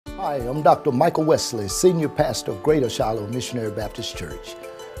Hi, I'm Dr. Michael Wesley, Senior Pastor of Greater Shiloh Missionary Baptist Church.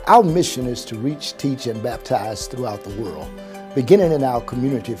 Our mission is to reach, teach, and baptize throughout the world, beginning in our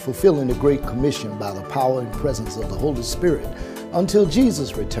community, fulfilling the Great Commission by the power and presence of the Holy Spirit until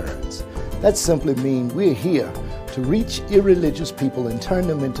Jesus returns. That simply means we're here to reach irreligious people and turn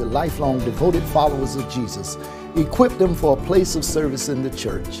them into lifelong devoted followers of Jesus, equip them for a place of service in the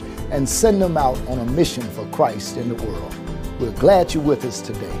church, and send them out on a mission for Christ in the world. We're glad you're with us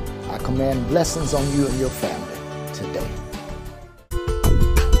today. I command blessings on you and your family today.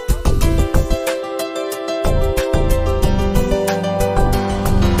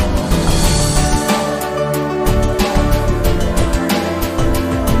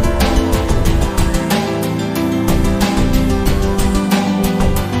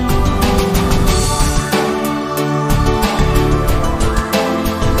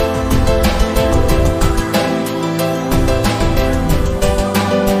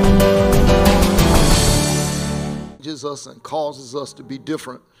 Us and causes us to be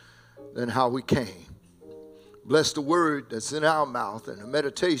different than how we came. Bless the word that's in our mouth and the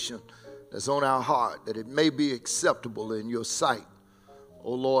meditation that's on our heart, that it may be acceptable in your sight,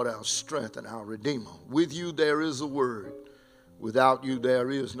 O Lord, our strength and our Redeemer. With you there is a word. Without you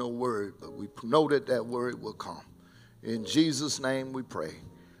there is no word, but we know that that word will come. In Jesus' name we pray.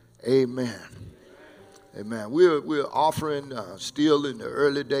 Amen. Amen. We're offering still in the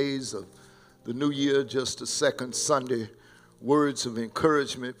early days of the new year, just the second Sunday, words of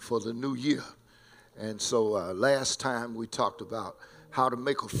encouragement for the new year. And so last time we talked about how to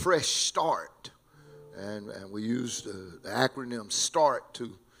make a fresh start. And we used the acronym START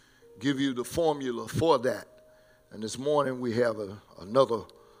to give you the formula for that. And this morning we have another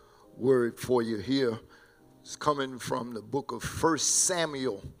word for you here. It's coming from the book of 1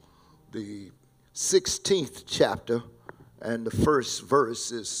 Samuel, the 16th chapter, and the first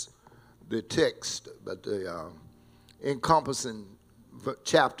verse is the text, but the encompassing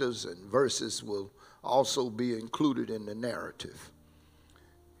chapters and verses will also be included in the narrative.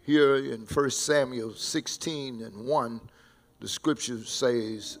 Here in 1 Samuel 16:1, the scripture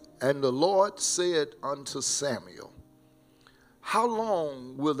says, "And the Lord said unto Samuel, How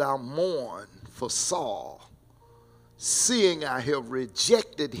long wilt thou mourn for Saul, seeing I have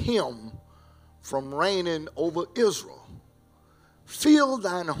rejected him from reigning over Israel? Fill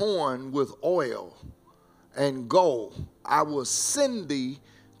thine horn with oil, and go. I will send thee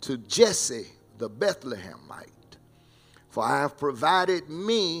to Jesse the Bethlehemite, for I have provided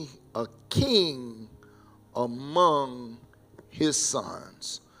me a king among his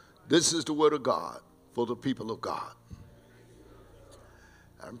sons." This is the word of God for the people of God.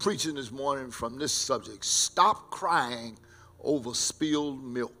 I'm preaching this morning from this subject: stop crying over spilled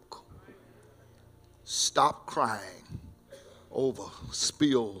milk. Stop crying over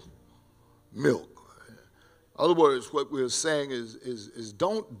spilled milk. In other words, what we're saying is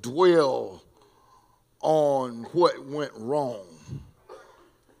don't dwell on what went wrong.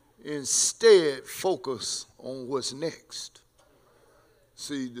 Instead, focus on what's next.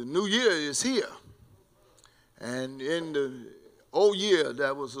 See, the new year is here. And in the old year,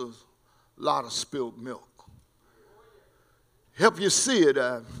 there was a lot of spilled milk. Help you see it.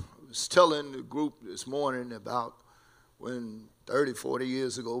 I was telling the group this morning about when 30, 40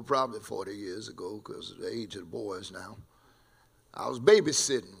 years ago, probably 40 years ago, because of the age of the boys now, I was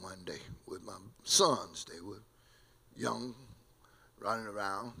babysitting one day with my sons. They were young, running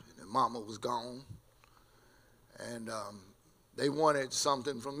around, and their mama was gone. And they wanted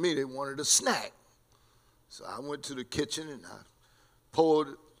something from me. They wanted a snack. So I went to the kitchen and I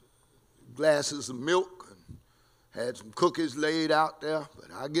poured glasses of milk and had some cookies laid out there.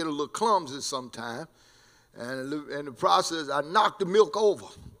 But I get a little clumsy sometimes. And in the process, I knocked the milk over.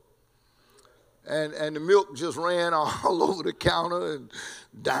 And the milk just ran all over the counter and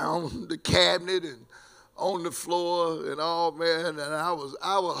down the cabinet and on the floor and all, man. And I was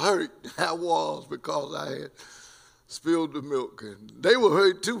hurt. I was, because I had spilled the milk. And they were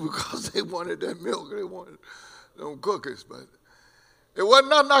hurt too, because they wanted that milk. They wanted them cookies. But it wasn't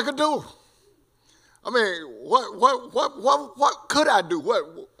nothing I could do. I mean, what could I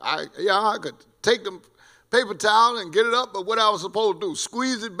do? I could take them paper towel and get it up, but what I was supposed to do,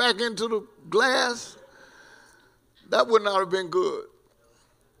 squeeze it back into the glass? That would not have been good.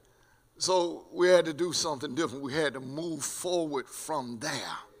 So we had to do something different. We had to move forward from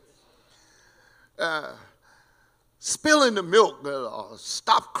there. Spilling the milk,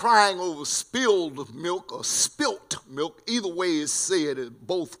 stop crying over spilled milk or spilt milk, either way it's said, is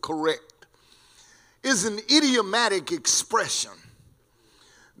both correct, is an idiomatic expression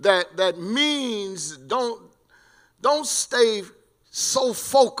that means don't stay so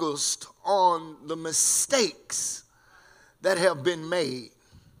focused on the mistakes that have been made.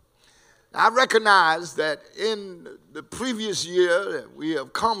 I recognize that in the previous year that we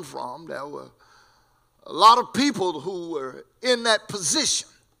have come from, there were a lot of people who were in that position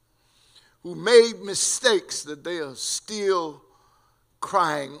who made mistakes that they are still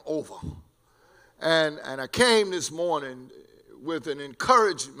crying over. And I came this morning with an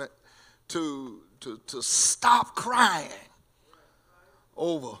encouragement to stop crying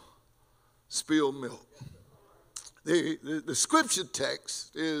over spilled milk. The scripture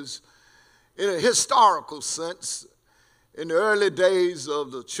text is, in a historical sense, in the early days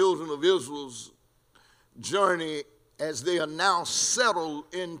of the children of Israel's journey as they are now settled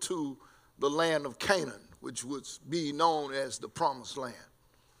into the land of Canaan, which would be known as the Promised Land.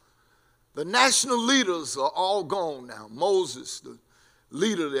 The national leaders are all gone now. Moses, the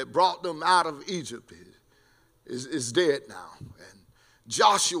leader that brought them out of Egypt, is dead now. And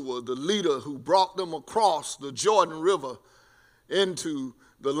Joshua, the leader who brought them across the Jordan River into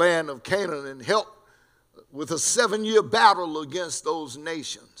the land of Canaan and helped with a 7-year battle against those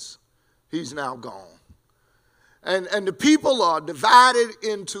nations, he's now gone. And the people are divided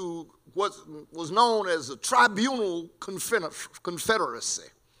into what was known as a tribunal confederacy.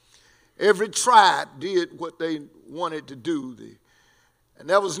 Every tribe did what they wanted to do. And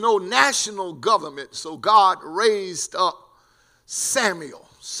there was no national government, so God raised up Samuel.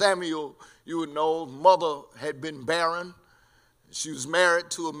 Samuel, you would know, mother had been barren. She was married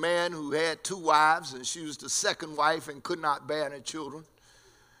to a man who had 2 wives, and she was the second wife and could not bear any children.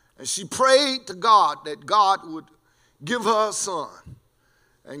 And she prayed to God that God would give her a son.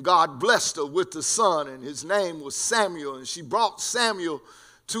 And God blessed her with the son, and his name was Samuel. And she brought Samuel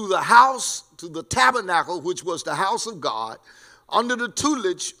to the house, to the tabernacle, which was the house of God, under the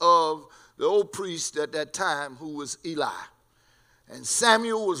tutelage of the old priest at that time, who was Eli. And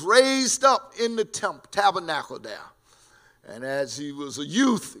Samuel was raised up in the tabernacle there. And as he was a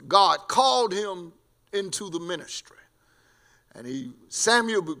youth, God called him into the ministry. And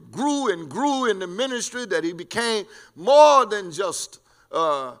Samuel grew and grew in the ministry that he became more than just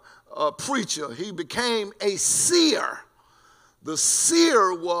a preacher. He became a seer. The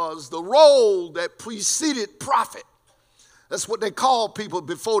seer was the role that preceded prophet. That's what they called people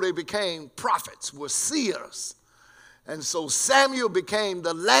before they became prophets, were seers. And so Samuel became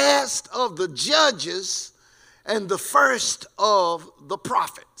the last of the judges and the first of the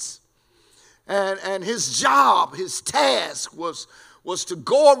prophets. And his job, his task was to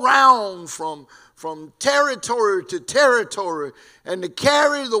go around from territory to territory and to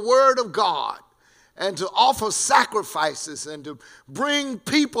carry the word of God and to offer sacrifices and to bring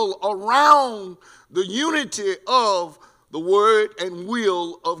people around the unity of the word and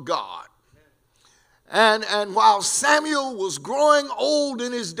will of God. And while Samuel was growing old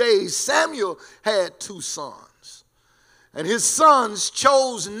in his days, Samuel had 2 sons. And his sons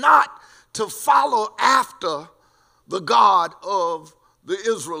chose not to follow after the God of the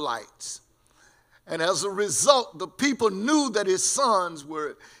Israelites. And as a result, the people knew that his sons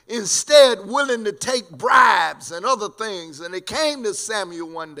were instead willing to take bribes and other things. And they came to Samuel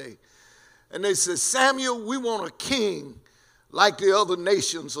one day and they said, Samuel, we want a king like the other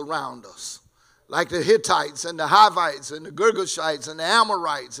nations around us, like the Hittites and the Hivites and the Girgashites and the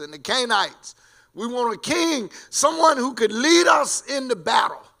Amorites and the Canaanites. We want a king, someone who could lead us in the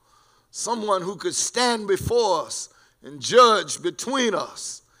battle, someone who could stand before us and judge between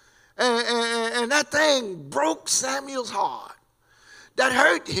us. And that thing broke Samuel's heart. That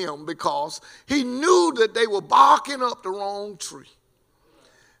hurt him because he knew that they were barking up the wrong tree.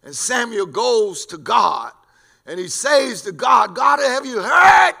 And Samuel goes to God and he says to God, God, have you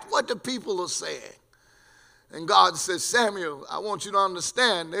heard what the people are saying? And God says, Samuel, I want you to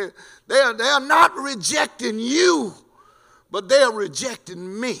understand, they are not rejecting you, but they are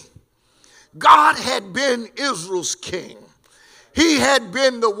rejecting me. God had been Israel's king. He had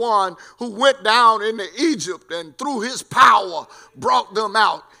been the one who went down into Egypt and through his power brought them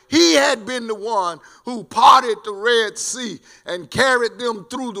out. He had been the one who parted the Red Sea and carried them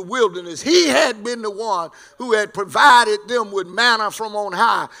through the wilderness. He had been the one who had provided them with manna from on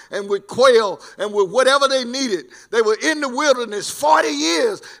high and with quail and with whatever they needed. They were in the wilderness 40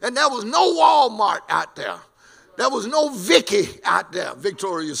 years and there was no Walmart out there. There was no Vicky out there,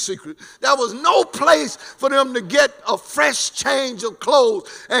 Victoria's Secret. There was no place for them to get a fresh change of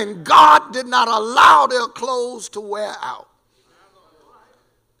clothes. And God did not allow their clothes to wear out.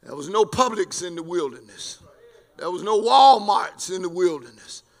 There was no Publix in the wilderness. There was no Walmarts in the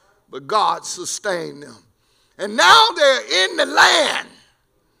wilderness. But God sustained them. And now they're in the land.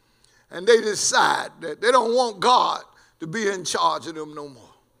 And they decide that they don't want God to be in charge of them no more.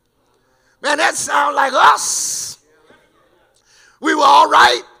 Man, that sounds like us. We were all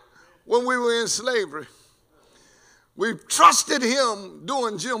right when we were in slavery. We trusted him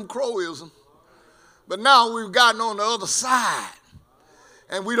doing Jim Crowism. But now we've gotten on the other side.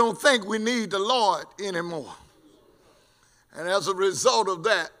 And we don't think we need the Lord anymore. And as a result of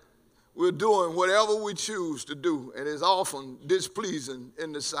that, we're doing whatever we choose to do. And it's often displeasing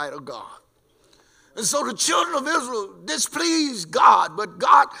in the sight of God. And so the children of Israel displeased God. But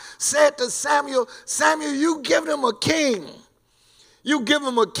God said to Samuel, Samuel, you give them a king. You give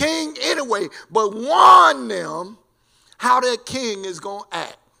them a king anyway, but warn them how that king is going to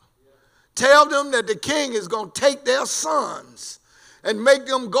act. Tell them that the king is going to take their sons and make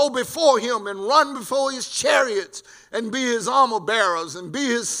them go before him and run before his chariots and be his armor bearers and be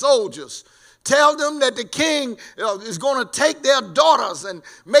his soldiers. Tell them that the king is going to take their daughters and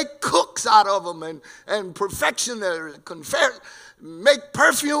make cooks out of them and perfectionaries, make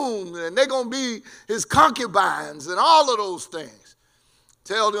perfume, and they're going to be his concubines and all of those things.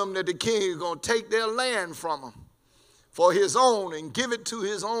 Tell them that the king is going to take their land from them for his own and give it to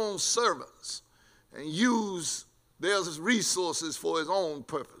his own servants and use their resources for his own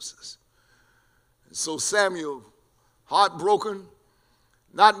purposes. And so Samuel, heartbroken,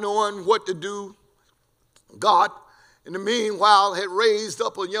 not knowing what to do, God, in the meanwhile, had raised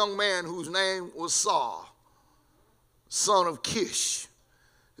up a young man whose name was Saul, son of Kish.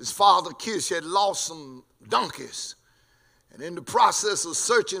 His father Kish had lost some donkeys. And in the process of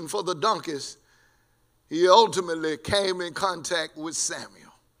searching for the donkeys, he ultimately came in contact with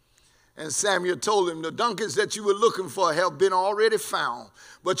Samuel. And Samuel told him, the donkeys that you were looking for have been already found.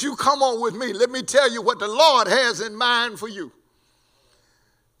 But you come on with me. Let me tell you what the Lord has in mind for you.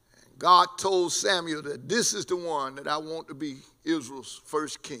 And God told Samuel that this is the one that I want to be Israel's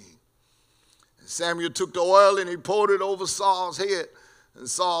first king. And Samuel took the oil and he poured it over Saul's head. And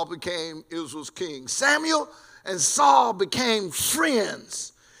Saul became Israel's king. Samuel and Saul became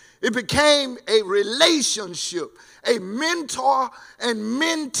friends. It became a relationship, a mentor and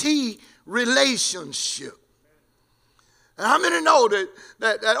mentee relationship. And how many know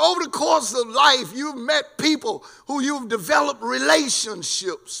that over the course of life, you've met people who you've developed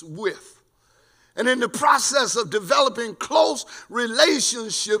relationships with. And in the process of developing close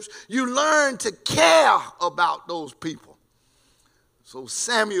relationships, you learn to care about those people. So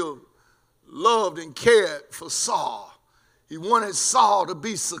Samuel loved and cared for Saul. He wanted Saul to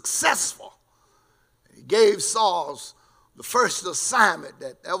be successful. He gave Saul the first assignment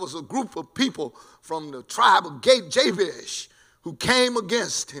that there was a group of people from the tribe of Jabesh who came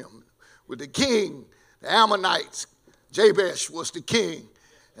against him with the king, the Ammonites. Jabesh was the king,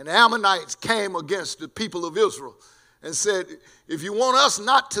 and the Ammonites came against the people of Israel and said, if you want us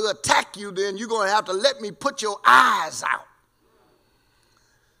not to attack you, then you're going to have to let me put your eyes out.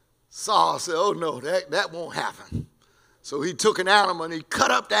 Saul said, oh no, that won't happen. So he took an animal and he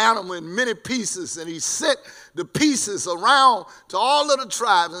cut up the animal in many pieces and he sent the pieces around to all of the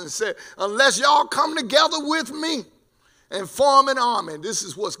tribes and said, unless y'all come together with me and form an army, this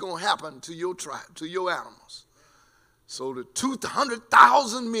is what's going to happen to your tribe, to your animals. So the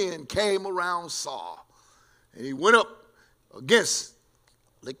 200,000 men came around Saul and he went up against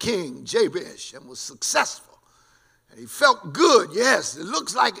the king Jabesh and was successful. And he felt good. Yes, it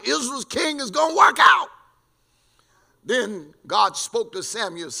looks like Israel's king is going to work out. Then God spoke to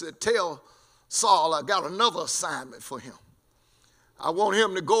Samuel and said, tell Saul I got another assignment for him. I want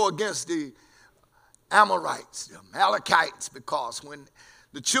him to go against the Amorites, the Amalekites, because when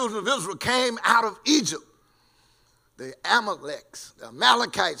the children of Israel came out of Egypt, the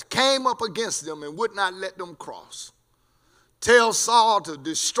Amalekites came up against them and would not let them cross. Tell Saul to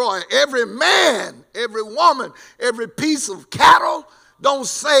destroy every man, every woman, every piece of cattle. Don't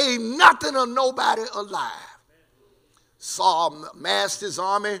save nothing or nobody alive. Saul massed his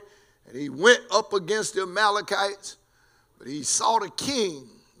army and he went up against the Amalekites, but he saw the king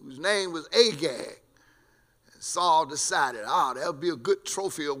whose name was Agag. And Saul decided, that would be a good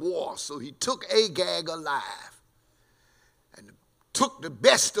trophy of war. So he took Agag alive and took the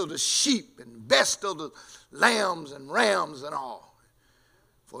best of the sheep and best of the lambs and rams and all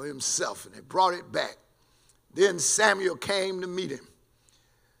for himself, and they brought it back. Then Samuel came to meet him.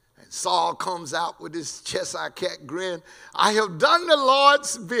 And Saul comes out with his Cheshire cat grin. I have done the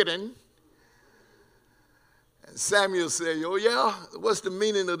Lord's bidding. And Samuel said, oh yeah, what's the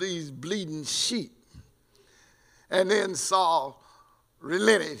meaning of these bleeding sheep? And then Saul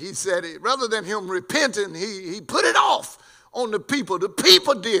relented. He said, rather than him repenting, he put it off on the people. The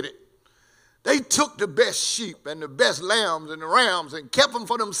people did it. They took the best sheep and the best lambs and the rams and kept them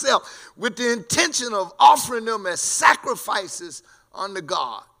for themselves with the intention of offering them as sacrifices unto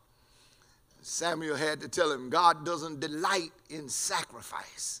God. Samuel had to tell him, God doesn't delight in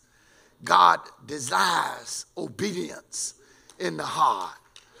sacrifice. God desires obedience in the heart.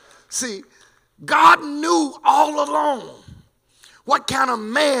 See, God knew all along what kind of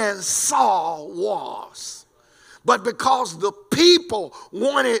man Saul was. But because the people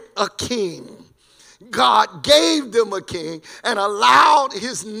wanted a king, God gave them a king and allowed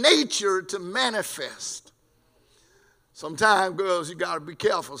his nature to manifest. Sometimes, girls, you got to be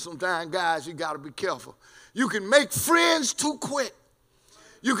careful. Sometimes, guys, you got to be careful. You can make friends too quick.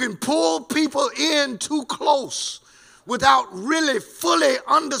 You can pull people in too close without really fully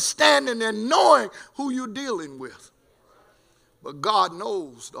understanding and knowing who you're dealing with. But God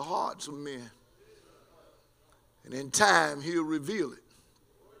knows the hearts of men. And in time, he'll reveal it.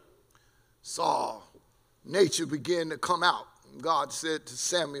 Saul, nature began to come out. And God said to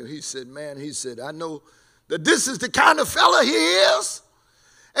Samuel, he said, I know that this is the kind of fella he is,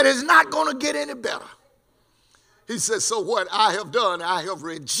 and it's not going to get any better. He said, so what I have done, I have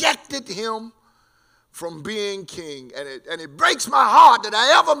rejected him from being king. And it breaks my heart that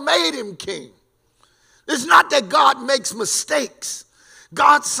I ever made him king. It's not that God makes mistakes.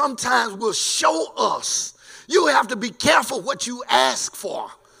 God sometimes will show us. You have to be careful what you ask for,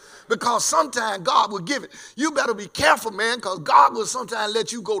 because sometimes God will give it. You better be careful, man, because God will sometimes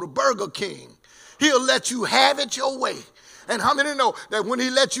let you go to Burger King. He'll let you have it your way. And how many know that when he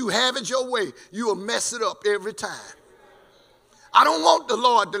lets you have it your way, you will mess it up every time? I don't want the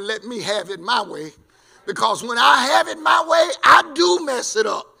Lord to let me have it my way, because when I have it my way, I do mess it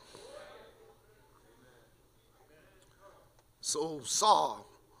up. So Saul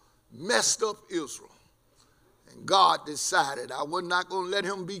messed up Israel. And God decided I was not going to let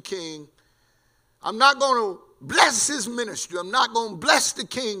him be king. I'm not going to bless his ministry. I'm not going to bless the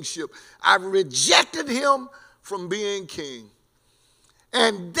kingship. I rejected him from being king.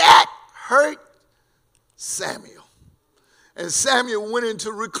 And that hurt Samuel. And Samuel went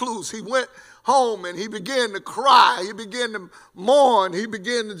into recluse. He went home and he began to cry. He began to mourn. He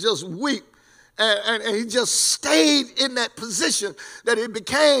began to just weep. And he just stayed in that position that it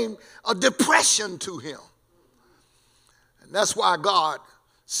became a depression to him. That's why God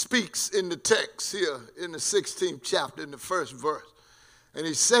speaks in the text here in the 16th chapter, in the first verse. And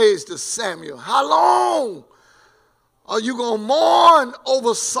he says to Samuel, how long are you going to mourn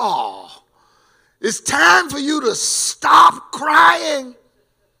over Saul? It's time for you to stop crying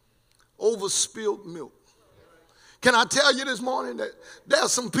over spilled milk. Can I tell you this morning that there are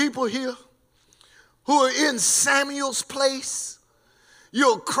some people here who are in Samuel's place?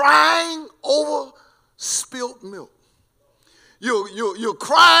 You're crying over spilled milk. You're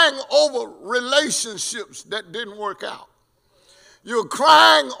crying over relationships that didn't work out. You're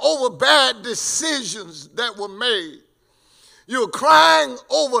crying over bad decisions that were made. You're crying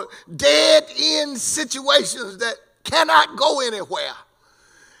over dead-end situations that cannot go anywhere.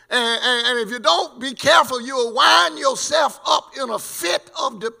 And if you don't be careful, you'll wind yourself up in a fit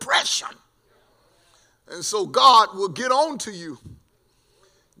of depression. And so God will get on to you.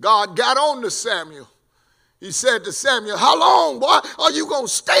 God got on to Samuel. He said to Samuel, how long, boy, are you going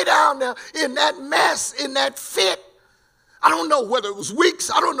to stay down there in that mess, in that fit? I don't know whether it was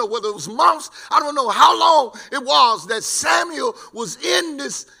weeks. I don't know whether it was months. I don't know how long it was that Samuel was in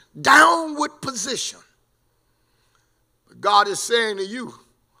this downward position. But God is saying to you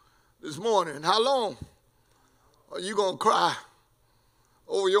this morning, how long are you going to cry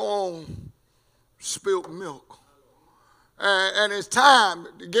over your own spilled milk? And it's time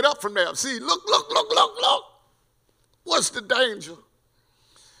to get up from there. See, look. What's the danger?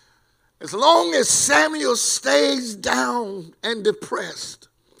 As long as Samuel stays down and depressed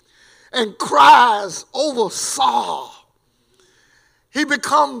and cries over Saul, he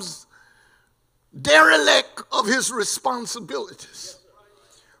becomes derelict of his responsibilities.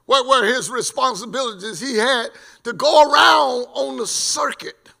 What were his responsibilities? He had to go around on the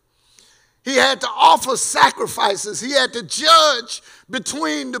circuit. He had to offer sacrifices. He had to judge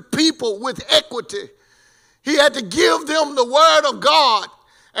between the people with equity. He had to give them the word of God.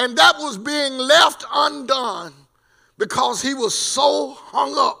 And that was being left undone because he was so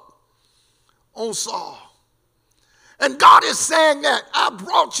hung up on Saul. And God is saying that I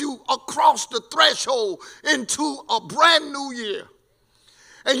brought you across the threshold into a brand new year.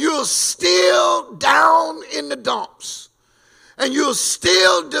 And you're still down in the dumps. And you're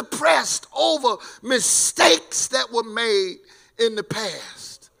still depressed over mistakes that were made in the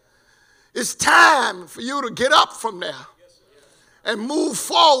past. It's time for you to get up from there and move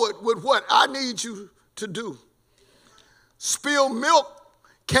forward with what I need you to do. Spilled milk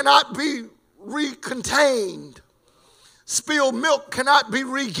cannot be recontained. Spilled milk cannot be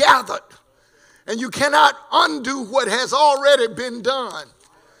regathered. And you cannot undo what has already been done.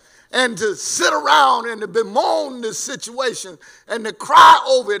 And to sit around and to bemoan this situation and to cry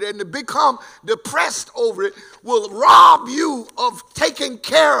over it and to become depressed over it will rob you of taking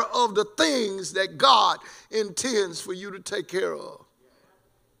care of the things that God intends for you to take care of.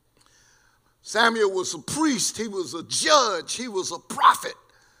 Samuel was a priest, he was a judge, he was a prophet.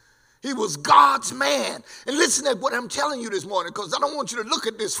 He was God's man. And listen to what I'm telling you this morning, because I don't want you to look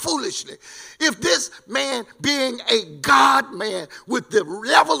at this foolishly. If this man, being a God man with the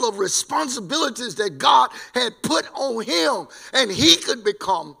level of responsibilities that God had put on him, and he could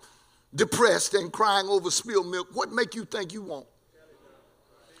become depressed and crying over spilled milk, what make you think you won't?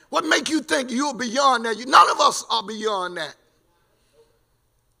 What make you think you're beyond that? None of us are beyond that.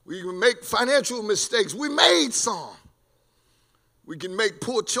 We can make financial mistakes. We made some. We can make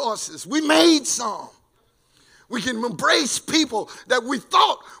poor choices. We made some. We can embrace people that we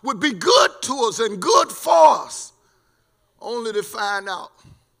thought would be good to us and good for us, only to find out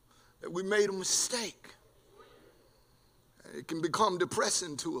that we made a mistake. And it can become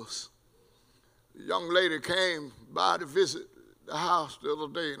depressing to us. A young lady came by to visit the house the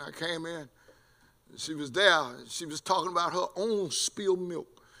other day, and I came in, and she was there, and she was talking about her own spilled milk.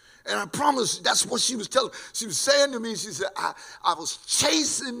 And I promise that's what she was telling. She was saying to me, she said, I was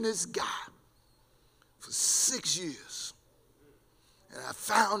chasing this guy for 6 years. And I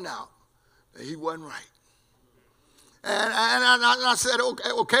found out that he wasn't right. And I said,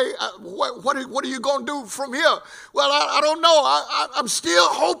 okay, what are you going to do from here? Well, I don't know. I'm still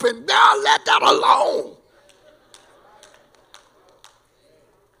hoping. Now let that alone.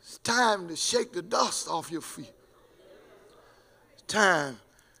 It's time to shake the dust off your feet. It's time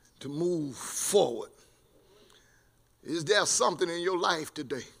to move forward. Is there something in your life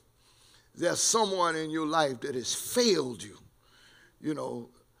today? Is there someone in your life that has failed you? You know,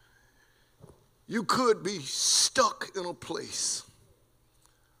 you could be stuck in a place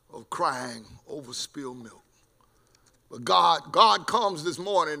of crying over spilled milk. But God comes this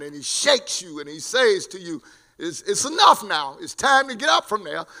morning and he shakes you and he says to you, it's enough now. It's time to get up from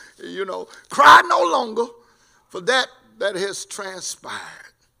there. You know, cry no longer for that has transpired.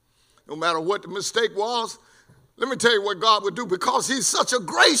 No matter what the mistake was, let me tell you what God would do. Because he's such a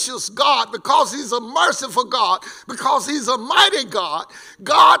gracious God, because he's a merciful God, because he's a mighty God,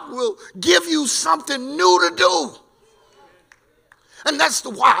 God will give you something new to do. And that's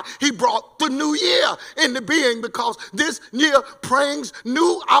why he brought the new year into being, because this year brings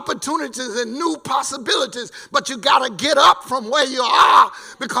new opportunities and new possibilities. But you got to get up from where you are,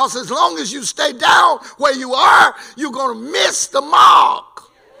 because as long as you stay down where you are, you're going to miss the mark.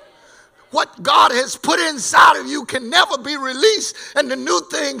 What God has put inside of you can never be released, and the new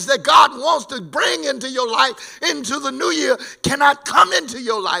things that God wants to bring into your life, into the new year, cannot come into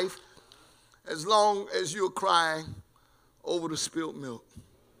your life as long as you're crying over the spilled milk.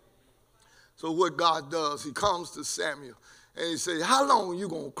 So what God does, he comes to Samuel and he says, how long are you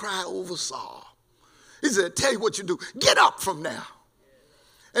going to cry over Saul? He said, tell you what you do. Get up from now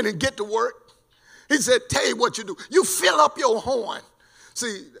and then get to work. He said, tell you what you do. You fill up your horn.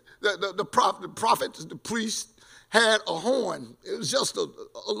 See, the prophet, the priest, had a horn. It was just a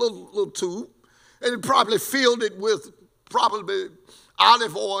little tube. And he probably filled it with probably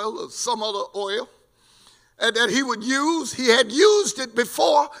olive oil or some other oil. And that he would use. He had used it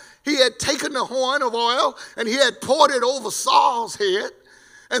before. He had taken the horn of oil and he had poured it over Saul's head.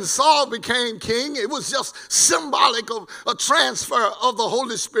 And Saul became king. It was just symbolic of a transfer of the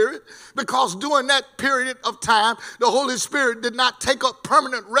Holy Spirit, because during that period of time, the Holy Spirit did not take up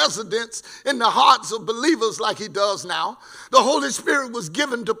permanent residence in the hearts of believers like he does now. The Holy Spirit was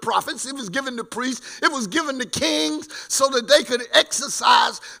given to prophets. It was given to priests. It was given to kings so that they could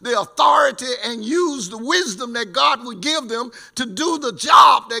exercise the authority and use the wisdom that God would give them to do the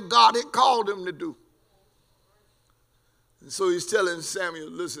job that God had called them to do. And so he's telling Samuel,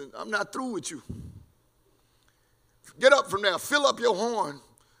 listen, I'm not through with you. Get up from there. Fill up your horn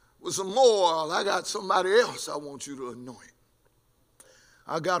with some more oil. I got somebody else I want you to anoint.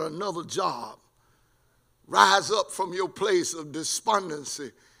 I got another job. Rise up from your place of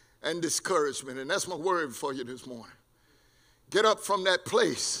despondency and discouragement. And that's my word for you this morning. Get up from that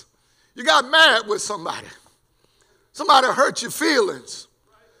place. You got mad with somebody. Somebody hurt your feelings.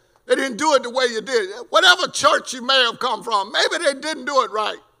 They didn't do it the way you did. Whatever church you may have come from, maybe they didn't do it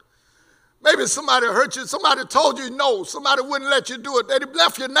right. Maybe somebody hurt you. Somebody told you no. Somebody wouldn't let you do it. They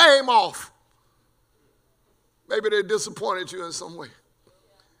left your name off. Maybe they disappointed you in some way.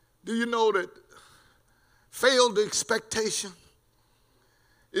 Do you know that failed expectation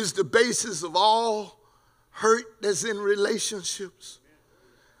is the basis of all hurt that's in relationships?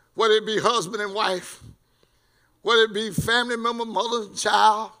 Whether it be husband and wife, whether it be family member, mother and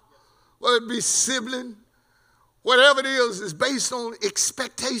child, whether it be sibling, whatever it is based on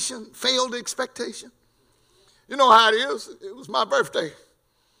expectation, failed expectation. You know how it is. It was my birthday,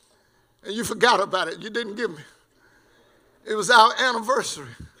 and you forgot about it. You didn't give me. It was our anniversary,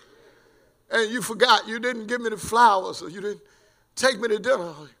 and you forgot. You didn't give me the flowers, or you didn't take me to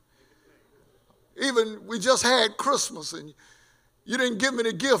dinner. Even we just had Christmas, and you didn't give me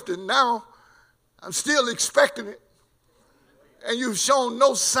the gift, and now I'm still expecting it. And you've shown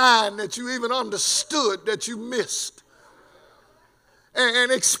no sign that you even understood that you missed.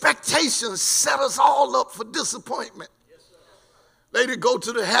 And expectations set us all up for disappointment. Lady go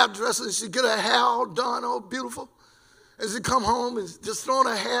to the hairdresser and she get her hair all done, all beautiful. And she come home and just throwing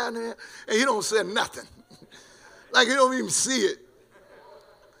her hair in there, and you don't say nothing. Like you don't even see it.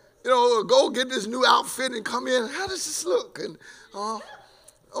 You know, go get this new outfit and come in. How does this look? And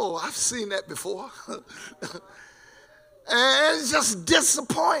oh, I've seen that before. And it just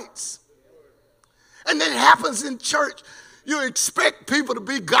disappoints. And then it happens in church. You expect people to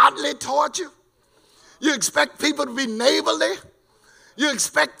be godly toward you. You expect people to be neighborly. You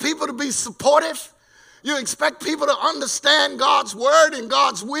expect people to be supportive. You expect people to understand God's word and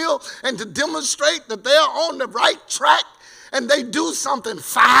God's will and to demonstrate that they're on the right track, and they do something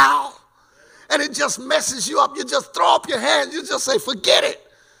foul and it just messes you up. You just throw up your hands. You just say, forget it.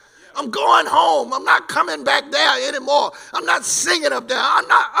 I'm going home. I'm not coming back there anymore. I'm not singing up there. I'm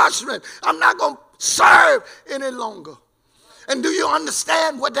not ushering. I'm not going to serve any longer. And do you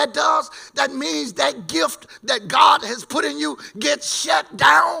understand what that does? That means that gift that God has put in you gets shut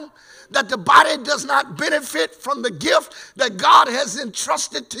down, that the body does not benefit from the gift that God has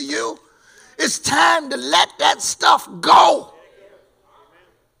entrusted to you. It's time to let that stuff go.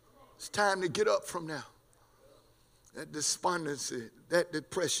 It's time to get up from now. That despondency, that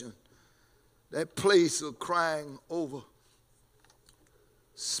depression, that place of crying over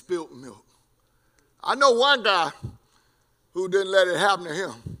spilt milk. I know one guy who didn't let it happen to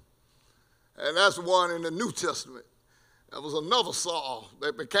him, and that's the one in the New Testament. There was another Saul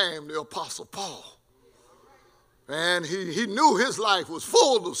that became the Apostle Paul. And he knew his life was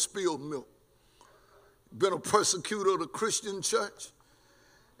full of spilled milk. Been a persecutor of the Christian church.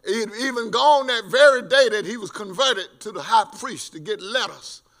 He'd even gone that very day that he was converted to the high priest to get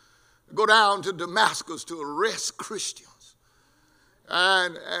letters, to go down to Damascus to arrest Christians.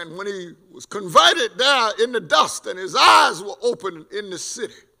 And when he was converted there in the dust and his eyes were open in the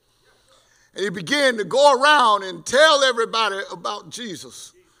city, and he began to go around and tell everybody about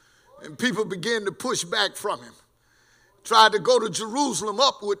Jesus, and people began to push back from him. Tried to go to Jerusalem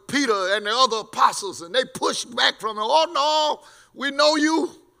up with Peter and the other apostles, and they pushed back from him. Oh, no, we know you.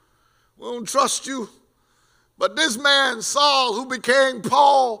 We don't trust you. But this man, Saul, who became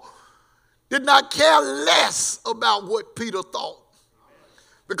Paul, did not care less about what Peter thought,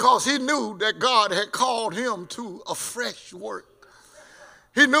 because he knew that God had called him to a fresh work.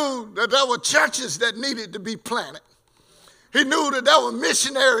 He knew that there were churches that needed to be planted. He knew that there were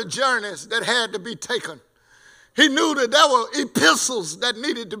missionary journeys that had to be taken. He knew that there were epistles that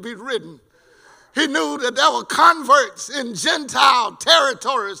needed to be written. He knew that there were converts in Gentile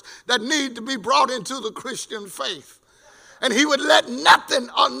territories that need to be brought into the Christian faith. And he would let nothing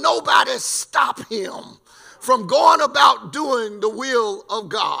or nobody stop him from going about doing the will of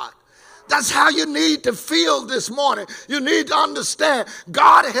God. That's how you need to feel this morning. You need to understand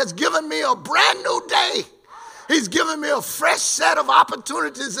God has given me a brand new day. He's given me a fresh set of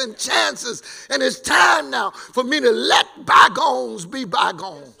opportunities and chances. And it's time now for me to let bygones be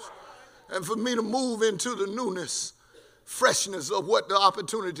bygones. And for me to move into the newness, freshness of what the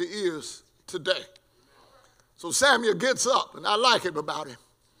opportunity is today. So Samuel gets up, and I like it about him.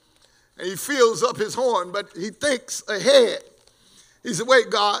 And he fills up his horn, but he thinks ahead. He said, wait,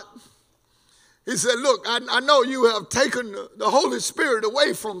 God. He said, look, I know you have taken the Holy Spirit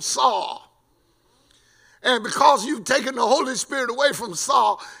away from Saul. And because you've taken the Holy Spirit away from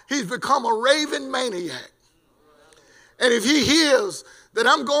Saul, he's become a raving maniac. And if he hears that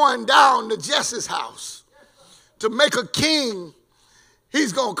I'm going down to Jesse's house to make a king,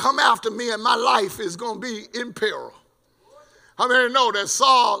 he's going to come after me and my life is going to be in peril. How many know that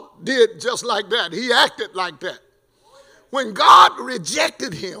Saul did just like that? He acted like that. When God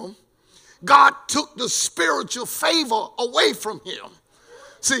rejected him, God took the spiritual favor away from him.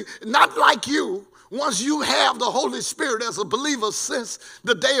 See, not like you. Once you have the Holy Spirit as a believer since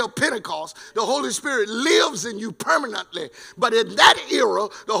the day of Pentecost, the Holy Spirit lives in you permanently. But in that era,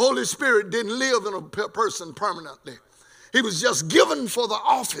 the Holy Spirit didn't live in a person permanently. He was just given for the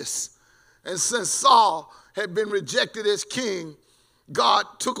office. And since Saul had been rejected as king, God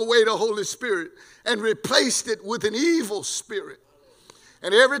took away the Holy Spirit and replaced it with an evil spirit.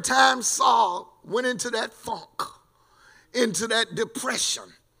 And every time Saul went into that funk, into that depression,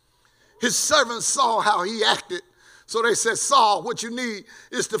 his servants saw how he acted. So they said, Saul, what you need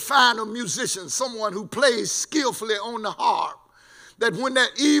is to find a musician, someone who plays skillfully on the harp, that when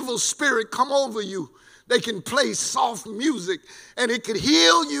that evil spirit come over you, they can play soft music and it could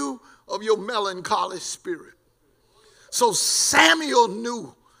heal you of your melancholy spirit. So Samuel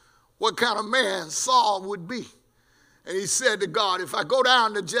knew what kind of man Saul would be. And he said to God, if I go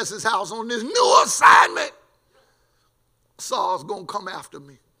down to Jesse's house on this new assignment, Saul's going to come after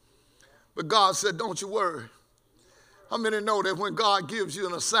me. But God said, don't you worry. How many know that when God gives you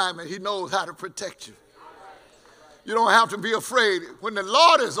an assignment, he knows how to protect you? You don't have to be afraid. When the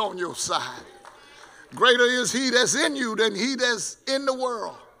Lord is on your side, greater is he that's in you than he that's in the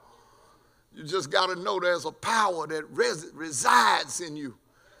world. You just got to know there's a power that resides in you.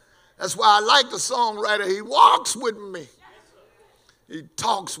 That's why I like the songwriter. He walks with me. He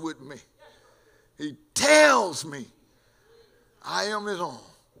talks with me. He tells me I am his own.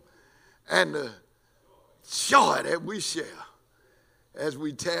 And the joy that we share as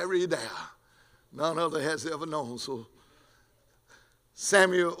we tarry there, none other has ever known. So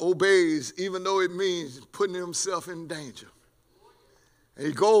Samuel obeys, even though it means putting himself in danger. And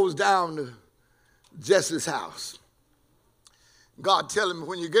he goes down to Jesse's house. God tell him,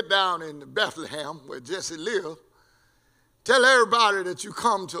 when you get down in Bethlehem, where Jesse lived, tell everybody that you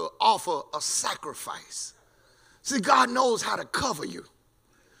come to offer a sacrifice. See, God knows how to cover you.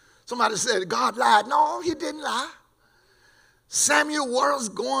 Somebody said, God lied. No, he didn't lie. Samuel was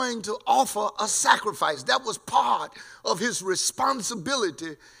going to offer a sacrifice. That was part of his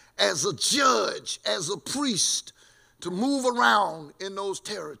responsibility as a judge, as a priest, to move around in those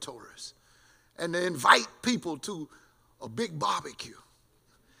territories and to invite people to a big barbecue.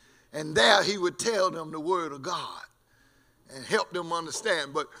 And there he would tell them the word of God and help them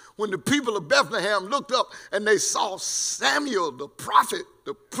understand. But when the people of Bethlehem looked up and they saw Samuel, the prophet,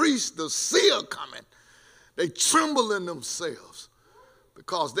 the priest, the seer coming, they trembled in themselves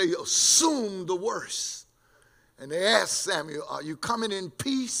because they assumed the worst. And they asked Samuel, are you coming in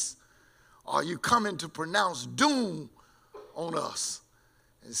peace? Or are you coming to pronounce doom on us?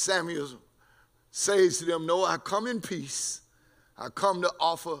 And Samuel says to them, no, I come in peace. I come to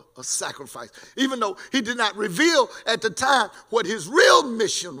offer a sacrifice. Even though he did not reveal at the time what his real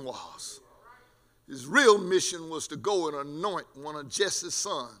mission was. His real mission was to go and anoint one of Jesse's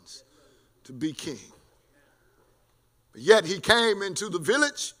sons to be king. But yet he came into the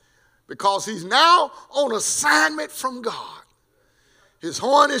village because he's now on assignment from God. His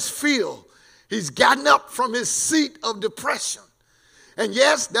horn is filled. He's gotten up from his seat of depression. And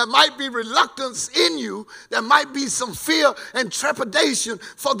yes, there might be reluctance in you. There might be some fear and trepidation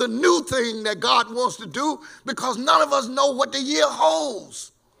for the new thing that God wants to do, because none of us know what the year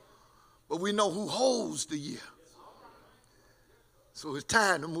holds. But we know who holds the year. So it's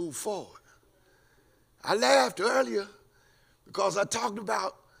time to move forward. I laughed earlier because I talked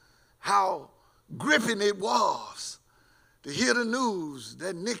about how gripping it was to hear the news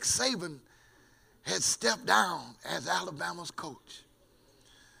that Nick Saban had stepped down as Alabama's coach.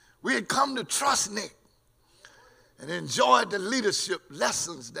 We had come to trust Nick and enjoyed the leadership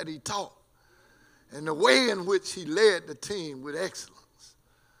lessons that he taught and the way in which he led the team with excellence.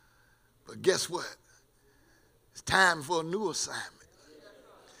 But guess what? It's time for a new assignment.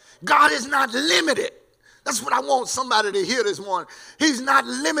 God is not limited. That's what I want somebody to hear this morning. He's not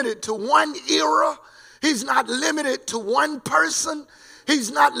limited to one era. He's not limited to one person. He's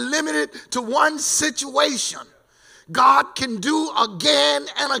not limited to one situation. God can do again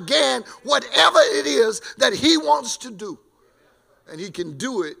and again whatever it is that he wants to do. And he can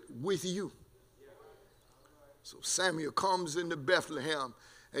do it with you. So Samuel comes into Bethlehem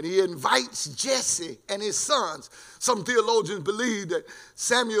and he invites Jesse and his sons. Some theologians believe that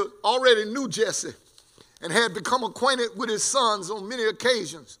Samuel already knew Jesse and had become acquainted with his sons on many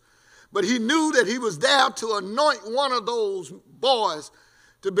occasions. But he knew that he was there to anoint one of those boys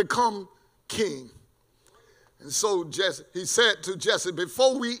to become king. And so he said to Jesse,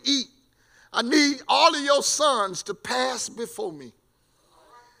 before we eat, I need all of your sons to pass before me.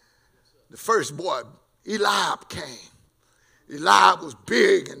 The first boy, Eliab, came. Eliab was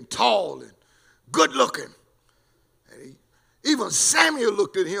big and tall and good looking. And Even Samuel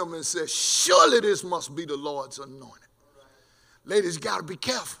looked at him and said, surely this must be the Lord's anointed. Ladies, got to be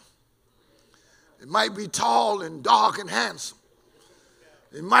careful. It might be tall and dark and handsome.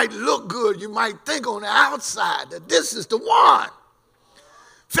 It might look good. You might think on the outside that this is the one.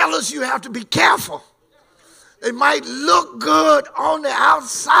 Fellas, you have to be careful. It might look good on the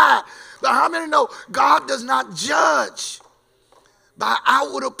outside, but how many know God does not judge by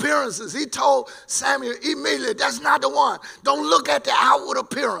outward appearances? He told Samuel immediately, that's not the one. Don't look at the outward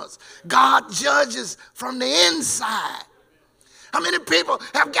appearance. God judges from the inside. How many people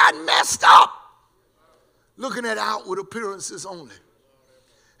have gotten messed up looking at outward appearances only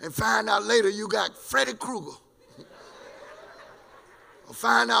and find out later you got Freddy Krueger? Or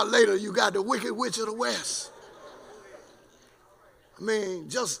find out later you got the Wicked Witch of the West. I mean,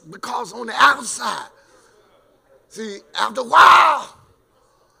 just because on the outside. See, after a while,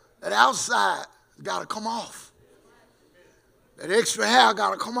 that outside got to come off. That extra hair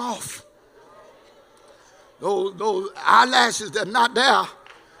got to come off. Those eyelashes that are not there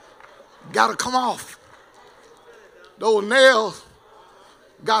got to come off. Those nails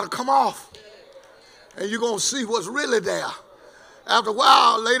got to come off. And you're going to see what's really there. After a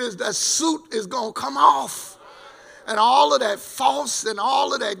while, ladies, that suit is going to come off. And all of that false and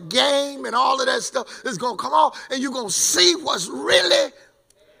all of that game and all of that stuff is going to come off. And you're going to see what's really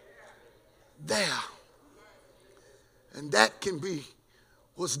there. And that can be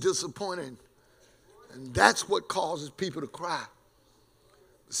what's disappointing. And that's what causes people to cry.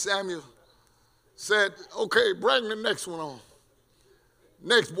 Samuel said, okay, bring the next one on.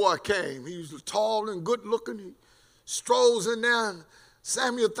 Next boy came. He was tall and good looking. He strolls in there, and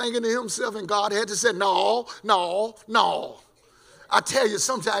Samuel thinking to himself, and God had to say, no. I tell you,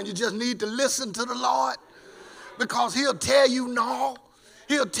 sometimes you just need to listen to the Lord, because he'll tell you no.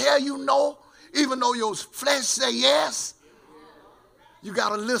 He'll tell you no, even though your flesh say yes. You got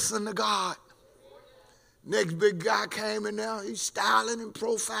to listen to God. Next big guy came in there. He's styling and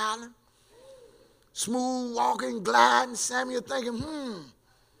profiling. Smooth walking, gliding. Samuel thinking,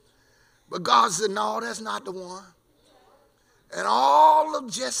 But God said, no, that's not the one. And all of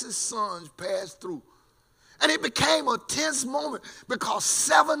Jesse's sons passed through. And it became a tense moment because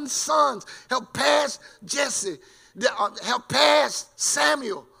 7 sons have passed Jesse, have passed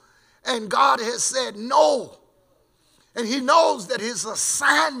Samuel. And God has said no. And he knows that his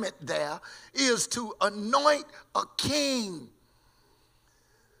assignment there is to anoint a king.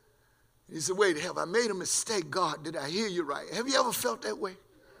 He said, wait, have I made a mistake, God? Did I hear you right? Have you ever felt that way?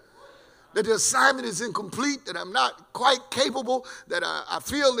 That the assignment is incomplete, that I'm not quite capable, that I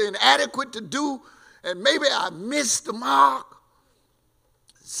feel inadequate to do, and maybe I missed the mark.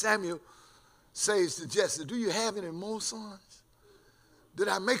 Samuel says to Jesse, do you have any more sons? Did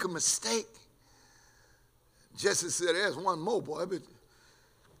I make a mistake? Jesse said, there's one more boy, but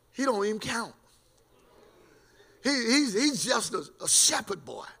he don't even count. He's just a shepherd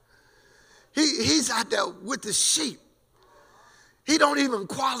boy. He's out there with the sheep. He don't even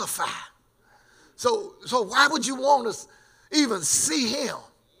qualify. So why would you want to even see him?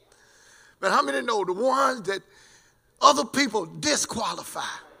 But how many know the ones that other people disqualify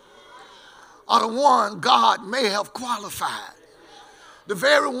are the ones God may have qualified? The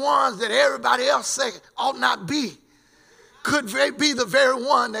very ones that everybody else say ought not be could be the very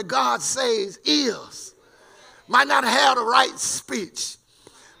one that God says is. Might not have the right speech.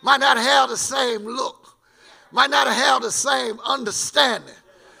 Might not have the same look. Might not have the same understanding.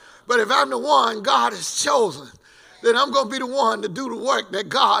 But if I'm the one God has chosen, then I'm going to be the one to do the work that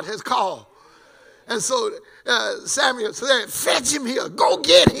God has called. And so Samuel said, fetch him here. Go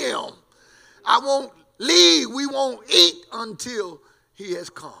get him. I won't leave. We won't eat until he has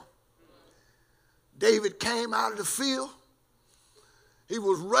come. David came out of the field. He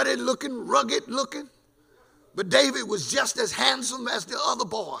was rugged looking. But David was just as handsome as the other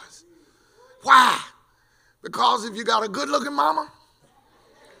boys. Why? Because if you got a good-looking mama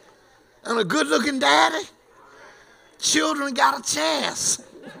and a good-looking daddy, children got a chance.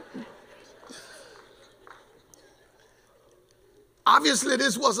 Obviously,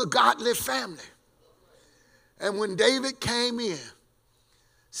 this was a godly family. And when David came in,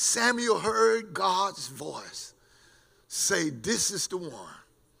 Samuel heard God's voice say, this is the one.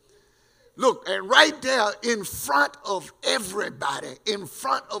 Look, and right there in front of everybody, in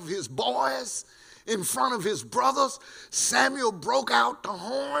front of his boys, in front of his brothers, Samuel broke out the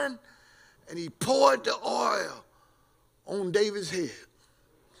horn and he poured the oil on David's head.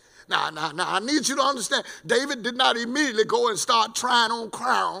 Now, I need you to understand, David did not immediately go and start trying on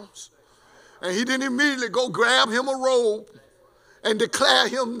crowns. And he didn't immediately go grab him a robe and declare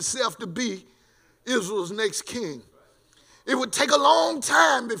himself to be Israel's next king. It would take a long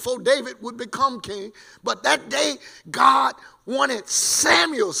time before David would become king. But that day, God wanted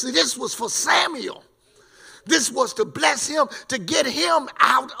Samuel. See, this was for Samuel. This was to bless him, to get him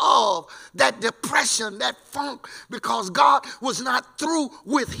out of that depression, that funk, because God was not through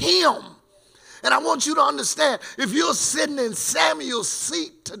with him. And I want you to understand, if you're sitting in Samuel's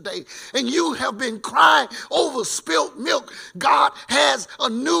seat today and you have been crying over spilt milk, God has a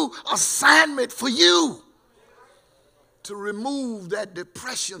new assignment for you to remove that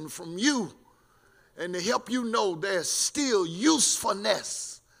depression from you and to help you know there's still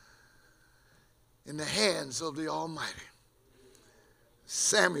usefulness in the hands of the Almighty.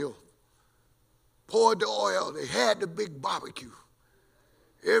 Samuel poured the oil. They had the big barbecue.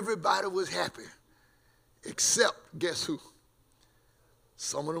 Everybody was happy, except, guess who?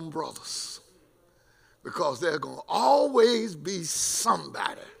 Some of them brothers. Because there's going to always be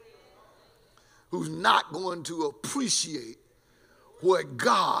somebody who's not going to appreciate what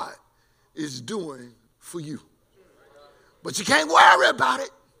God is doing for you. But you can't worry about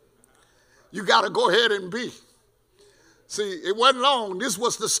it. You got to go ahead and be. See, it wasn't long. This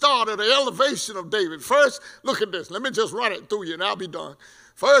was the start of the elevation of David. First, look at this. Let me just run it through you and I'll be done.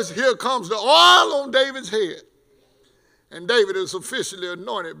 First, here comes the oil on David's head. And David is officially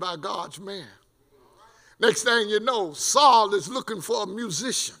anointed by God's man. Next thing you know, Saul is looking for a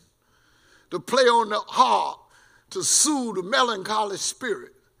musician to play on the harp to soothe the melancholy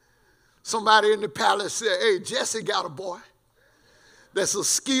spirit. Somebody in the palace said, hey, Jesse got a boy that's a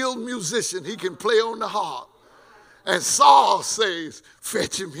skilled musician. He can play on the harp. And Saul says,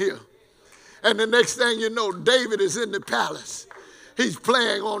 fetch him here. And the next thing you know, David is in the palace. He's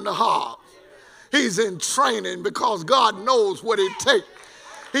playing on the harp. He's in training because God knows what it takes.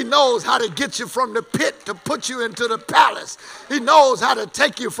 He knows how to get you from the pit to put you into the palace. He knows how to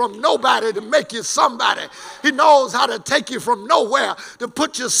take you from nobody to make you somebody. He knows how to take you from nowhere to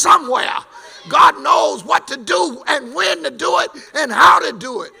put you somewhere. God knows what to do and when to do it and how to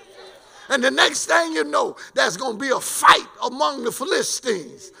do it. And the next thing you know, there's going to be a fight among the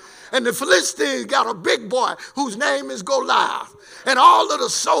Philistines. And the Philistines got a big boy whose name is Goliath. And all of the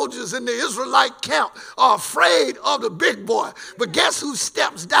soldiers in the Israelite camp are afraid of the big boy. But guess who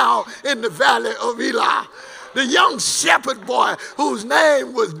steps down in the valley of Elah? The young shepherd boy whose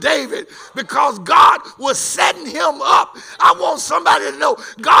name was David, because God was setting him up. I want somebody to know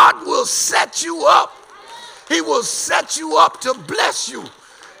God will set you up. He will set you up to bless you.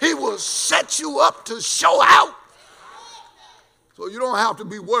 He will set you up to show out. So you don't have to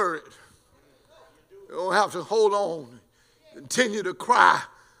be worried. You don't have to hold on. Continue to cry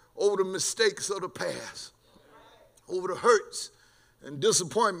over the mistakes of the past, over the hurts and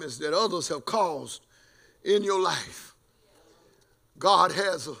disappointments that others have caused in your life. God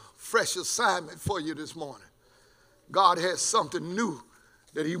has a fresh assignment for you this morning. God has something new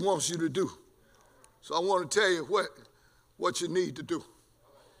that he wants you to do. So I want to tell you what you need to do.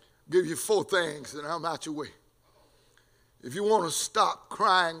 Give you 4 things and I'm out your way. If you want to stop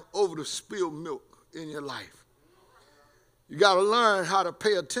crying over the spilled milk in your life, you got to learn how to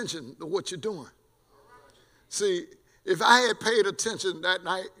pay attention to what you're doing. See, if I had paid attention that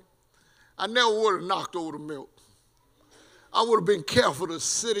night, I never would have knocked over the milk. I would have been careful to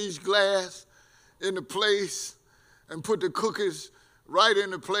sit each glass in the place and put the cookies right in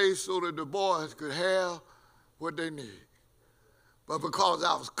the place so that the boys could have what they need. But because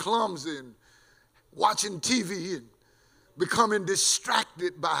I was clumsy and watching TV and becoming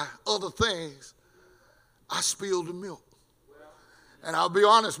distracted by other things, I spilled the milk. And I'll be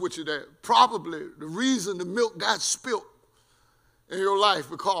honest with you that probably the reason the milk got spilled in your life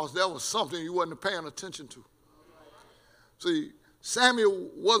because there was something you wasn't paying attention to. See, Samuel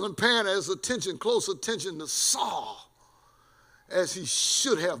wasn't paying close attention to Saul as he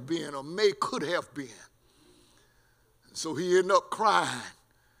should have been or could have been. And so he ended up crying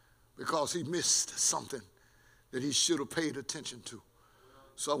because he missed something that he should have paid attention to.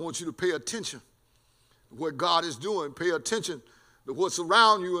 So I want you to pay attention to what God is doing. Pay attention to what's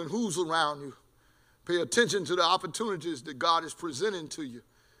around you and who's around you. Pay attention to the opportunities that God is presenting to you.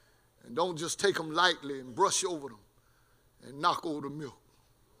 And don't just take them lightly and brush over them and knock over the milk.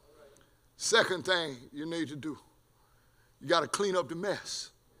 Second thing you need to do, you got to clean up the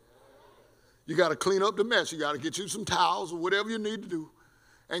mess. You got to clean up the mess. You got to get you some towels or whatever you need to do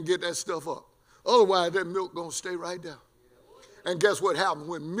and get that stuff up. Otherwise, that milk going to stay right there. And guess what happens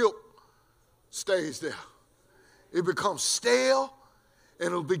when milk stays there? It becomes stale and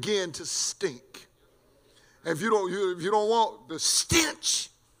it'll begin to stink. And if you don't want the stench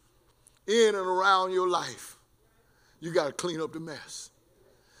in and around your life, you got to clean up the mess.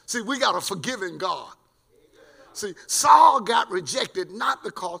 See, we got a forgiving God. See, Saul got rejected not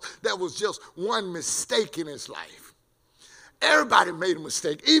because there was just one mistake in his life. Everybody made a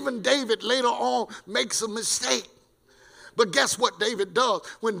mistake. Even David later on makes a mistake. But guess what David does?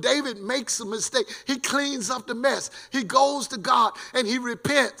 When David makes a mistake, he cleans up the mess. He goes to God and he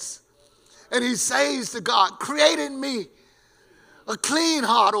repents. And he says to God, create in me a clean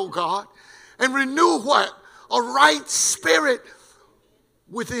heart, O God, and renew what? A right spirit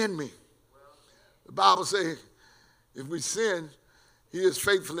within me. The Bible says, if we sin, he is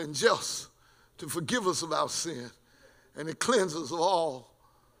faithful and just to forgive us of our sin and to cleanse us of all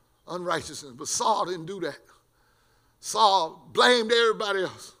unrighteousness. But Saul didn't do that. Saul blamed everybody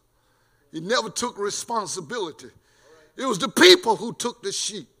else. He never took responsibility. It was the people who took the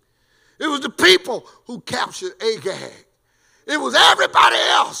sheep. It was the people who captured Agag. It was everybody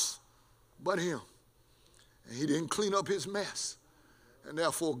else but him. And he didn't clean up his mess. And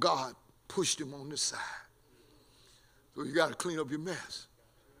therefore God pushed him on the side. So you got to clean up your mess.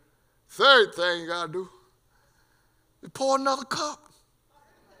 Third thing you got to do is pour another cup.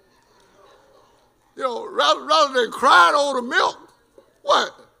 You know, rather than crying over the milk,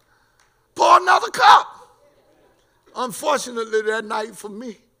 what? Pour another cup. Unfortunately, that night for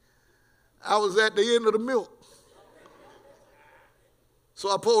me, I was at the end of the milk.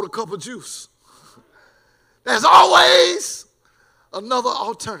 So I poured a cup of juice. There's always another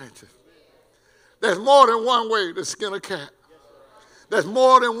alternative. There's more than one way to skin a cat. There's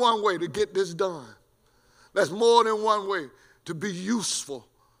more than one way to get this done. There's more than one way to be useful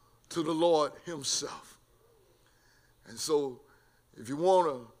to the Lord himself. And so if you want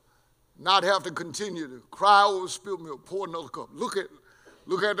to not have to continue to cry over spilled milk, pour another cup. Look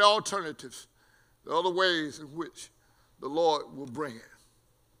at the alternatives, the other ways in which the Lord will bring it.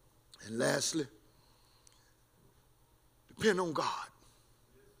 And lastly, depend on God.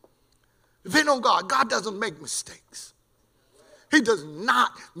 Depend on God. God doesn't make mistakes. He does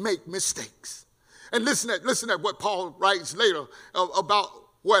not make mistakes. And listen at what Paul writes later about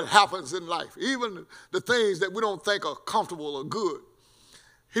what happens in life, even the things that we don't think are comfortable or good.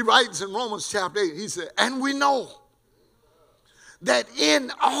 He writes in Romans chapter 8, he said, and we know that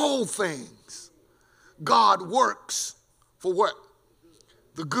in all things God works for what?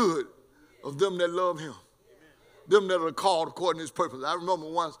 The good of them that love him. Them that are called according to his purpose. I remember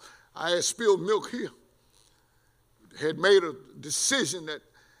once I had spilled milk here. Had made a decision that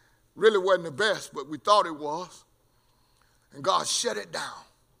really wasn't the best, but we thought it was. And God shut it down.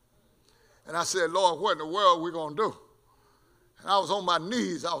 And I said, Lord, what in the world are we going to do? And I was on my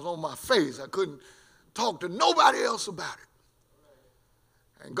knees. I was on my face. I couldn't talk to nobody else about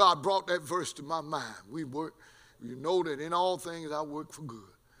it. And God brought that verse to my mind. You know that in all things I work for good.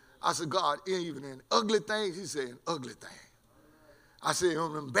 I said, God, even in ugly things, he said, in ugly things. I said,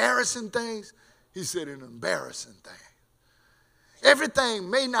 in embarrassing things, he said, in embarrassing things. Everything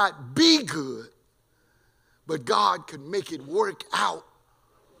may not be good, but God can make it work out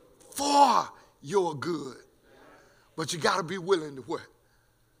for your good. But you got to be willing to what?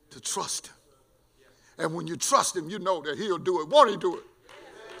 To trust him. And when you trust him, you know that he'll do it. Won't he do it?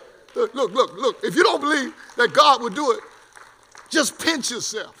 Look. If you don't believe that God will do it, just pinch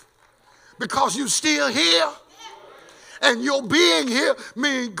yourself. Because you're still here. And your being here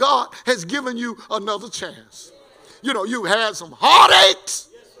means God has given you another chance. You know, you've had some heartaches,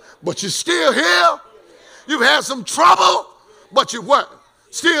 but you're still here. You've had some trouble, but you're what?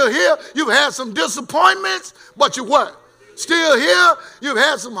 Still here. You've had some disappointments, but you're what? Still here. You've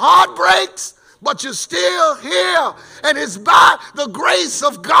had some heartbreaks, but you're still here. And it's by the grace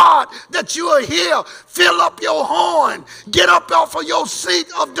of God that you are here. Fill up your horn. Get up off of your seat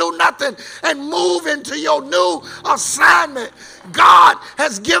of do nothing and move into your new assignment. God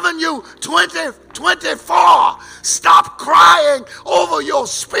has given you 2024. Stop crying over your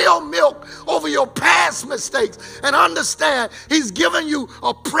spilled milk, over your past mistakes, and understand he's given you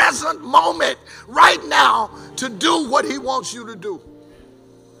a present moment right now to do what he wants you to do.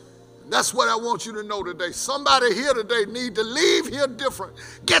 That's what I want you to know today. Somebody here today need to leave here different.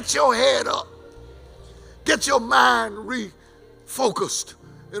 Get your head up. Get your mind refocused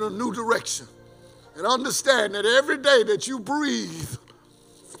in a new direction. And understand that every day that you breathe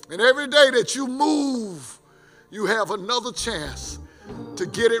and every day that you move, you have another chance to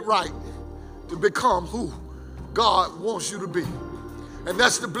get it right, to become who God wants you to be. And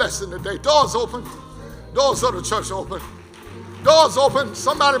that's the blessing today. Doors open. Doors of the church open. Doors open.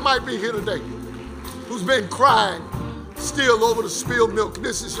 Somebody might be here today who's been crying still over the spilled milk.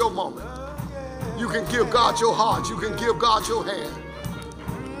 This is your moment. You can give God your heart. You can give God your hand.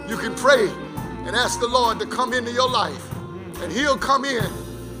 You can pray and ask the Lord to come into your life. And he'll come in.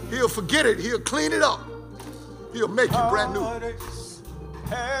 He'll forget it. He'll clean it up. He'll make you brand new.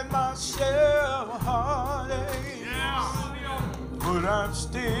 Had my share of heartaches, but I'm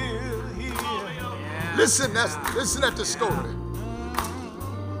still here. Listen at the story.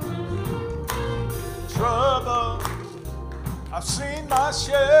 Trouble, I've seen my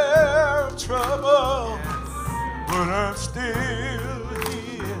share of trouble, but I'm still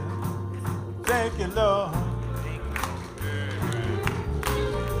here. Thank you, Lord.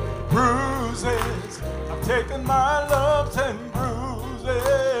 Bruises, I've taken my lumps and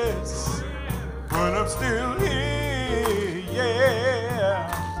bruises, but I'm still here, yeah.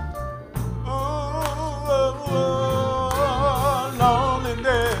 Oh,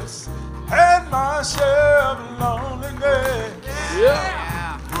 loneliness, had my share of loneliness,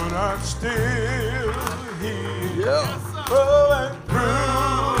 Yeah. but I'm still here. Yeah. Oh, and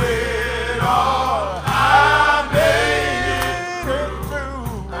through it all, I made it through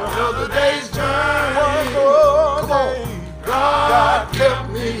Another day's journey. one more Come on. day. God kept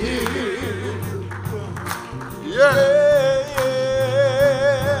me here.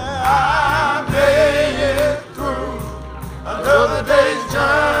 Yeah. I made it through Another day's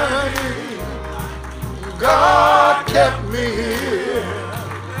journey. God kept me here.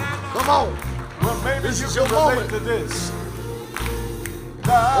 Come on. Well, maybe This you is can your relate moment. to this.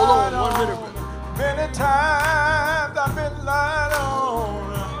 Hold on 1 minute. Many times I've been lied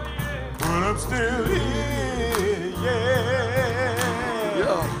on, but I'm still here, yeah.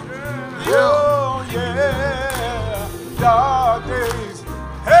 Yeah. Oh, yeah. Dark days,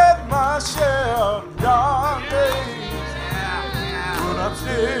 had my share of dark days, but I'm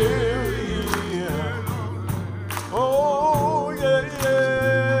still here. Oh, yeah,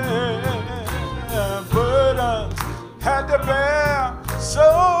 yeah. Burdens, had to bear so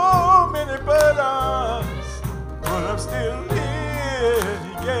many burdens, but I'm still here,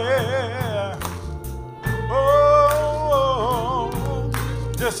 yeah. Oh,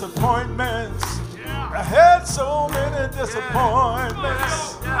 disappointments, I had so many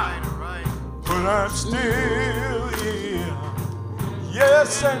disappointments, but I'm still here.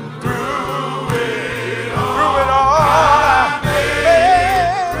 Yes, and through it all, I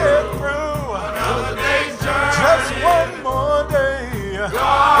made it through. Another day's journey. Just one more day.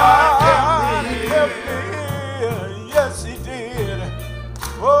 God kept me here. Yes, He did.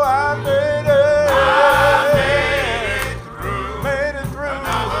 Oh, I made it. Made it through.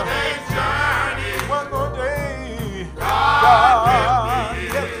 Another day's journey. One more day. God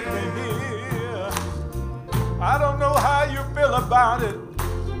kept me here. I don't know how you feel about it,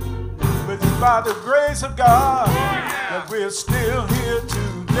 but it's by the grace of God that we're still here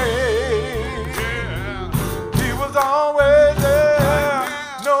today. He was always there,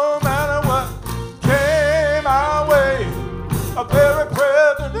 no matter what came our way. A very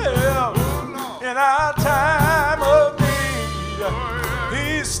present help in our time of need.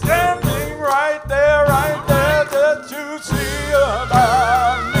 He's standing right there just to see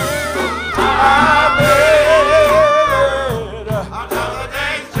about me. I made it. Another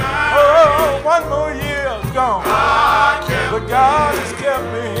day's journey. Oh, one more year's gone, but God has kept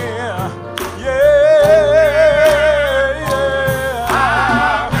me here. Yeah, yeah.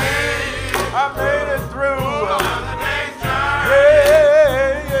 I made it through. Another day's journey.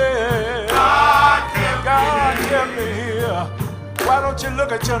 Yeah, yeah. God kept me here. Why don't you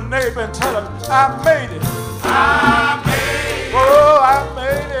look at your neighbor and tell him, I made it. Oh, I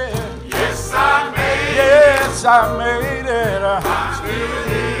made it. Yes, I made it. Yes, I made it.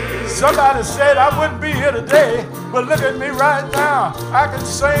 Somebody said I wouldn't be here today, but look at me right now. I can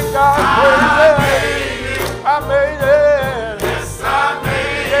sing God's praises. I made it. Yes, I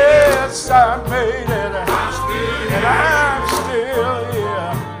made it. Yes, I made it. And I'm still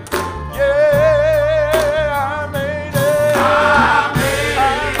here. Yeah, I made it. I made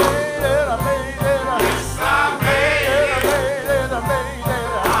it. I made it. Yes, I made it. I made it. I made it.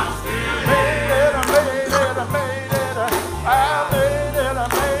 Made it. I made it. I made it. I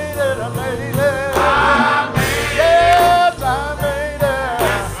made it. I made it. I made it. Yes, I made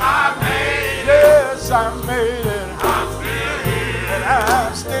it. Yes, I made it. And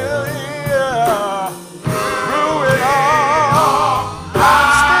I'm still here. Through it all,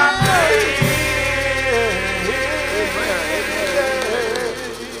 I'm still here.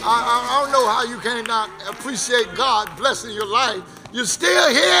 I don't know how you cannot appreciate God blessing your life. You're still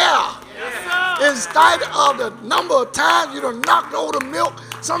here. In spite of the number of times you done knocked over the milk,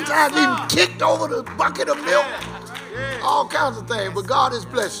 sometimes even kicked over the bucket of milk, all kinds of things, but God has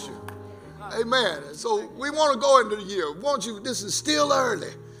blessed you. Amen. And so we want to go into the year. This is still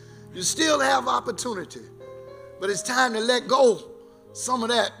early. You still have opportunity, but it's time to let go some of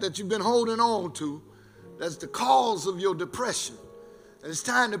that you've been holding on to that's the cause of your depression. And it's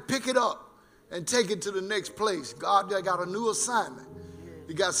time to pick it up and take it to the next place. God got a new assignment.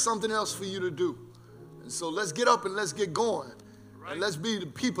 He got something else for you to do. And so let's get up and let's get going. And let's be the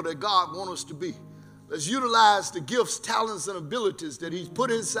people that God wants us to be. Let's utilize the gifts, talents, and abilities that he's put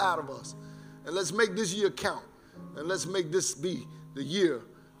inside of us. And let's make this year count. And let's make this be the year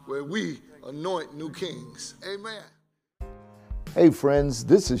where we anoint new kings. Amen. Hey friends,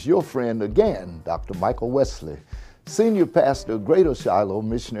 this is your friend again, Dr. Michael Wesley, Senior Pastor of Greater Shiloh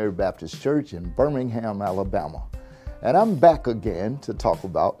Missionary Baptist Church in Birmingham, Alabama. And I'm back again to talk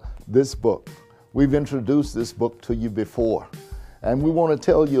about this book. We've introduced this book to you before, and we want to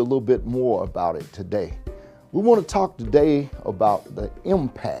tell you a little bit more about it today. We want to talk today about the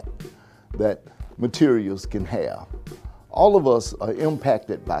impact that materials can have. All of us are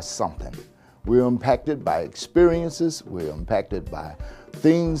impacted by something. We're impacted by experiences. We're impacted by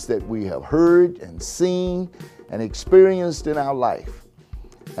things that we have heard and seen and experienced in our life.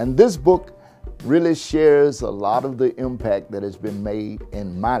 And this book really shares a lot of the impact that has been made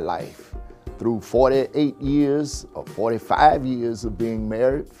in my life through 48 years or 45 years of being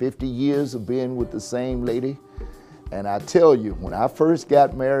married, 50 years of being with the same lady. And I tell you, when I first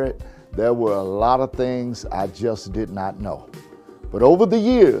got married, there were a lot of things I just did not know. But over the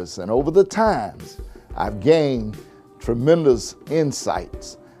years and over the times, I've gained tremendous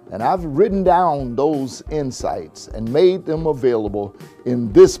insights. And I've written down those insights and made them available in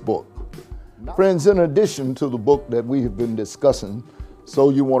this book. Friends, in addition to the book that we have been discussing, So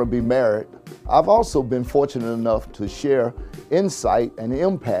You Want to Be Married, I've also been fortunate enough to share insight and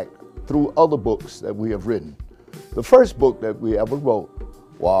impact through other books that we have written. The first book that we ever wrote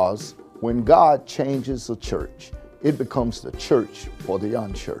was When God Changes a Church, It Becomes the Church for the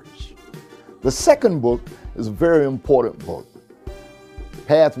Unchurched. The second book is a very important book,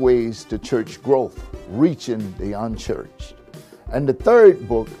 Pathways to Church Growth, Reaching the Unchurched. And the third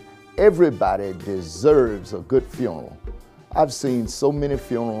book, Everybody Deserves a Good Funeral. I've seen so many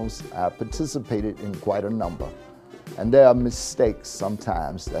funerals, I've participated in quite a number, and there are mistakes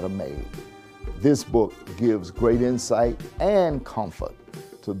sometimes that are made. This book gives great insight and comfort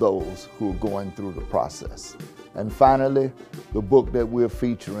to those who are going through the process. And finally, the book that we're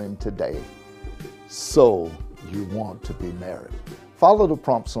featuring today, So You Want to Be Married. Follow the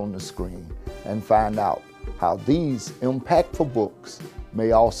prompts on the screen and find out how these impactful books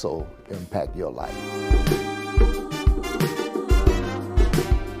may also impact your life.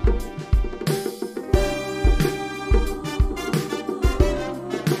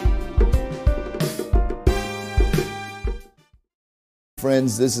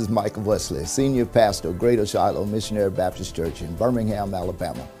 Friends, this is Michael Wesley, Senior Pastor of Greater Shiloh Missionary Baptist Church in Birmingham,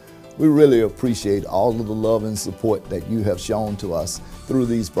 Alabama. We really appreciate all of the love and support that you have shown to us through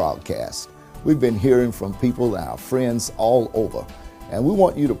these broadcasts. We've been hearing from people and our friends all over, and we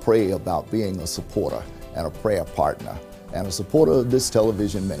want you to pray about being a supporter and a prayer partner and a supporter of this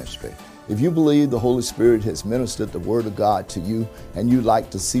television ministry. If you believe the Holy Spirit has ministered the Word of God to you and you'd like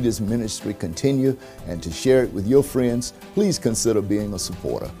to see this ministry continue and to share it with your friends, please consider being a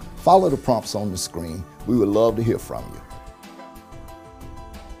supporter. Follow the prompts on the screen. We would love to hear from you.